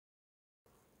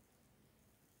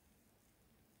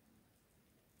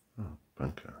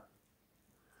Bunker.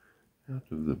 Out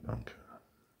of the bunker.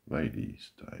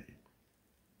 Ladies' Day,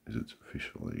 as it's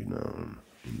officially known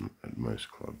at most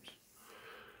clubs.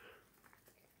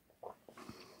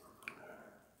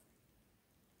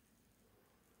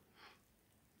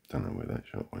 Don't know where that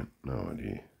shot went, no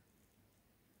idea.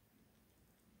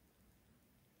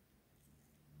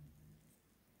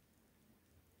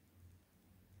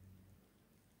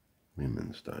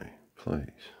 Women's Day,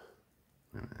 please.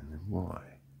 And then why?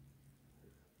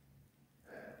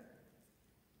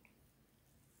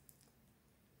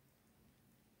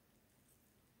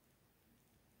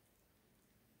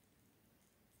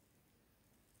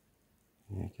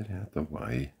 Yeah, get out the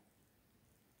way.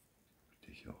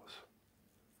 Ridiculous.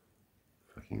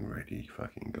 Fucking ready,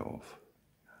 fucking golf.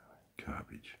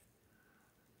 Garbage.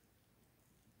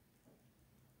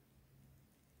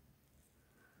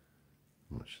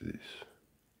 Watch this.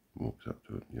 Walks up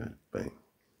to it and goes bang.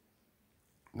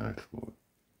 No thought.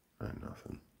 No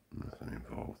nothing. Nothing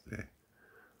involved there.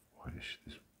 Why does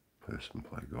this person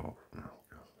play golf? Oh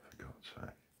God, for God's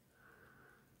sake.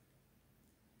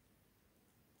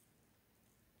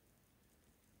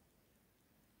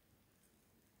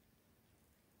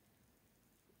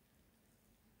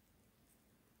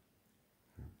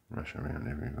 Rush around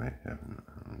everywhere,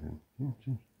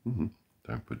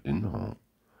 don't put it in the hole.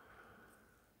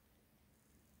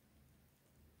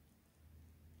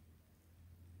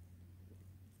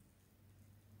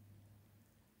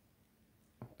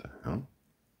 What the hell?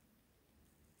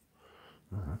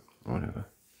 Whatever.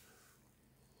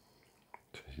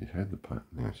 So she's had the putt,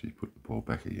 now she's put the ball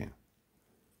back again.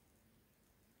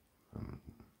 I'm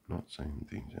not seeing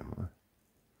things, am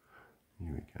I?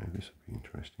 Here we go, this will be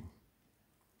interesting.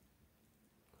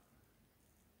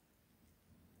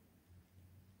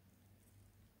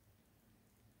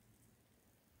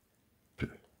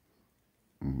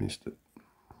 Missed it.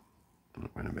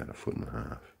 It went about 1.5 foot.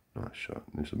 Nice shot.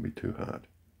 This will be too hard.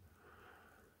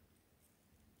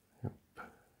 Yep.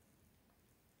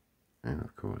 And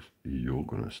of course, you're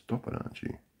going to stop it, aren't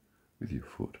you? With your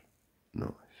foot.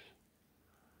 Nice.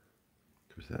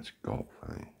 Because that's golf,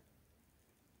 eh?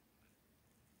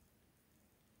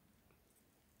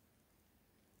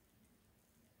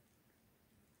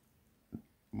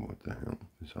 What the hell?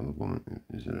 This other woman,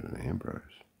 is it an Ambrose?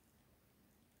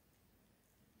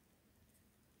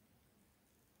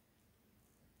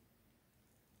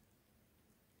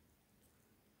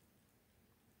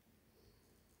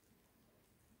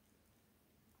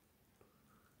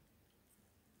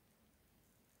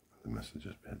 They must have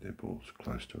just had their balls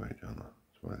close to each other.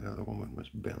 That's why the other woman was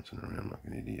bouncing around like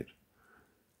an idiot.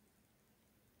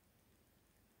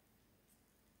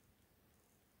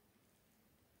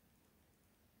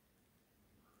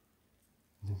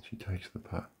 And then she takes the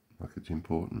putt like it's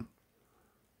important.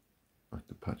 Like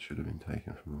the putt should have been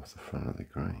taken from off the front of the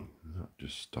green, not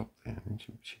just stop there. And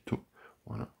then she took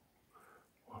one up.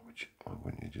 Why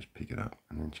wouldn't you just pick it up?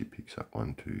 And then she picks up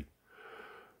 1, 2,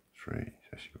 3.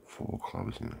 So she got 4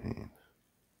 clubs in her hand.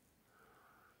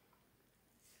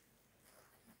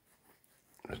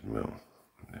 As well.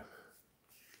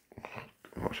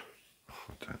 What? I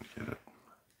don't get it.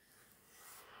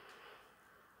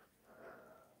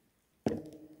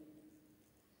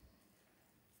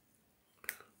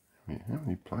 How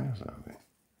many players are there?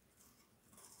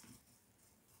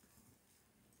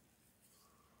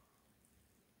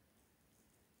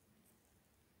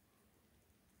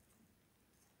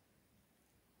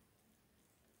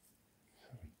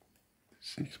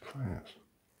 Six players.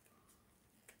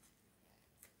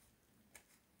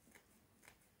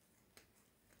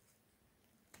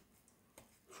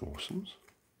 Foursomes.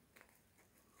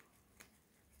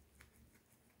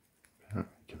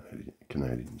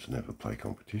 Canadians never play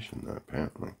competition though,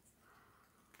 apparently.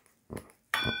 Oh,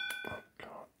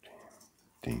 God damn.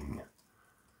 Ding.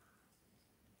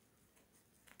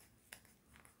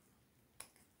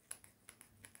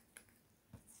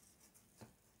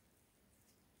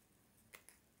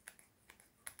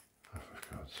 Oh,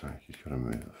 for God's sake, he's got to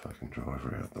move the fucking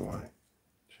driver out of the way.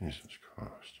 Jesus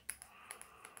Christ.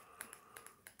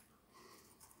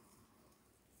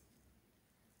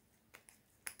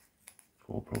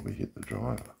 Or probably hit the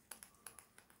driver.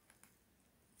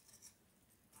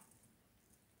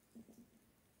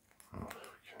 Oh,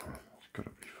 okay. It's got to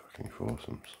be fucking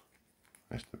foursomes.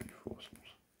 Has to be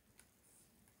foursomes.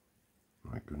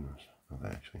 My goodness. Are they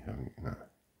actually having it? No.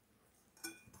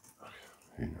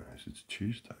 Who knows? It's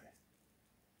Tuesday.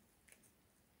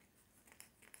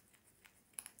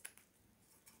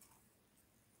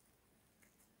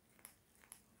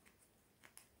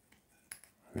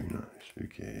 Who knows? Who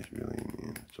cares, really?